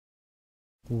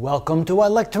Welcome to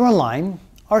iLecture Online.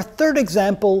 Our third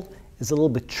example is a little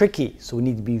bit tricky, so we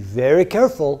need to be very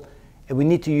careful and we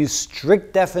need to use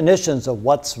strict definitions of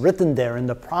what's written there in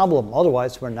the problem,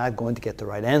 otherwise we're not going to get the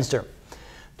right answer.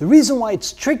 The reason why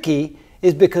it's tricky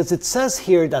is because it says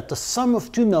here that the sum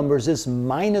of two numbers is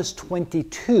minus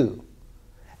 22.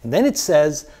 And then it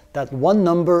says that one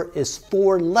number is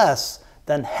 4 less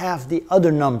than half the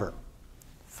other number.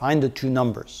 Find the two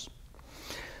numbers.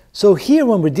 So here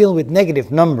when we're dealing with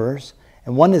negative numbers,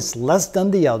 and one is less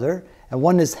than the other, and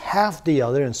one is half the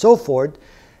other, and so forth,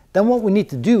 then what we need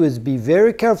to do is be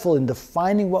very careful in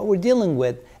defining what we're dealing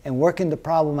with and working the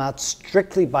problem out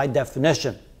strictly by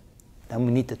definition. Then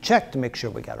we need to check to make sure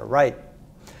we got it right.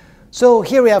 So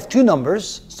here we have two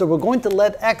numbers, so we're going to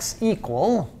let x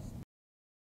equal,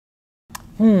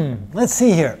 let's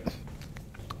see here.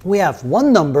 We have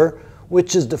one number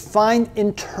which is defined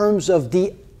in terms of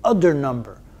the other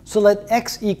number. So let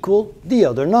x equal the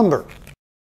other number.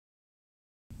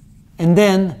 And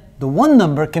then the one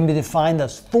number can be defined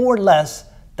as 4 less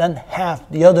than half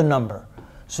the other number.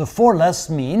 So 4 less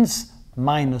means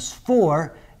minus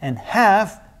 4, and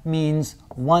half means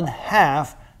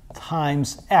 1/2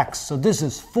 times x. So this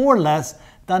is 4 less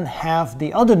than half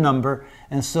the other number,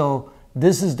 and so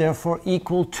this is therefore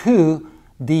equal to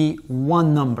the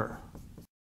one number.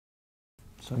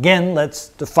 So again, let's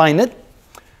define it.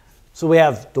 So we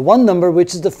have the one number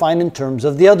which is defined in terms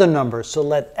of the other number. So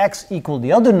let x equal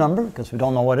the other number, because we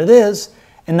don't know what it is.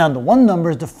 And now the one number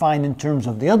is defined in terms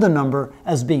of the other number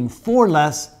as being 4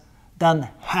 less than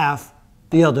half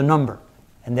the other number.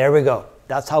 And there we go.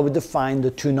 That's how we define the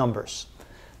two numbers.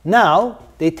 Now,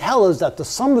 they tell us that the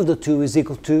sum of the two is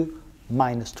equal to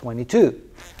minus 22,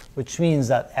 which means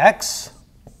that x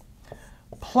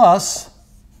plus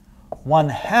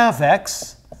 1/2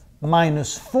 x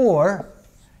minus 4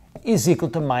 is equal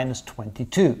to minus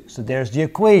 22. So there's the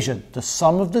equation. The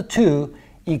sum of the two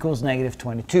equals negative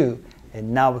 22.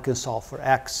 And now we can solve for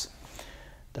x.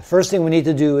 The first thing we need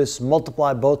to do is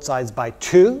multiply both sides by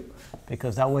 2,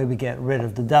 because that way we get rid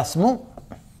of the decimal.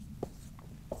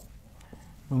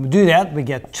 When we do that, we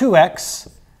get 2x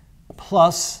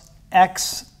plus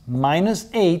x minus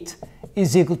 8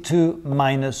 is equal to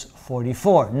minus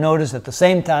 44. Notice at the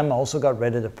same time I also got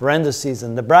rid of the parentheses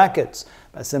and the brackets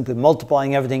by simply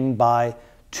multiplying everything by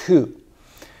 2.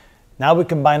 Now we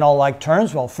combine all like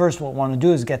terms. Well, first what we want to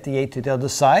do is get the 8 to the other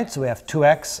side. So we have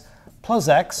 2x plus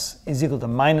x is equal to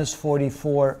minus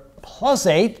 44 plus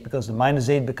 8, because the minus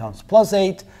 8 becomes plus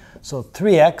 8. So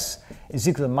 3x is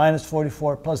equal to minus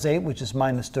 44 plus 8, which is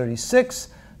minus 36.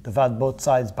 Divide both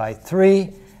sides by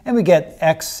 3, and we get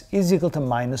x is equal to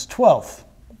minus 12.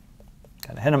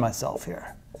 Got ahead of myself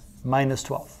here. Minus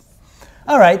 12.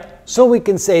 All right, so we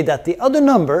can say that the other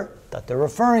number that they're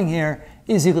referring here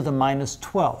is equal to minus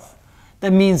 12.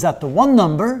 That means that the one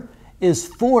number is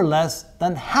 4 less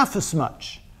than half as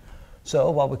much.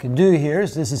 So what we can do here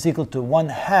is this is equal to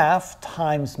 1/2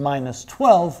 times minus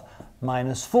 12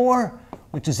 minus 4,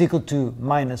 which is equal to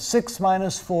minus 6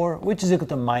 minus 4, which is equal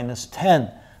to minus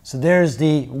 10. So there's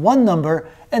the one number,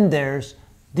 and there's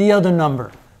the other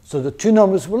number. So the two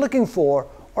numbers we're looking for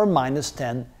are minus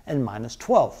 10 and minus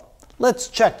 12. Let's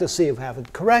check to see if we have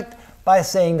it correct by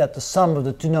saying that the sum of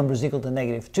the two numbers is equal to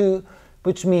negative 2,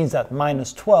 which means that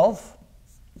minus 12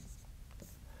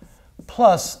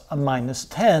 plus a minus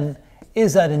 10,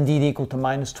 is that indeed equal to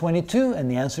minus 22? And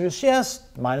the answer is yes.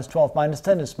 Minus 12 minus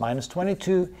 10 is minus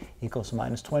 22 equals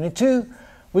minus 22,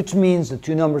 which means the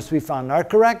two numbers we found are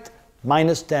correct,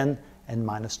 minus 10 and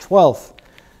minus 12.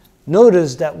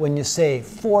 Notice that when you say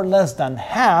 4 less than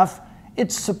half,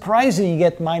 it's surprising you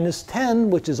get minus 10,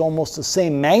 which is almost the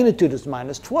same magnitude as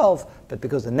minus 12, but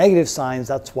because the negative signs,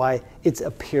 that's why it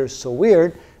appears so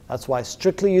weird. That's why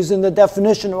strictly using the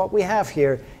definition of what we have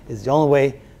here is the only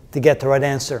way to get the right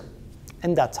answer.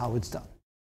 And that's how it's done.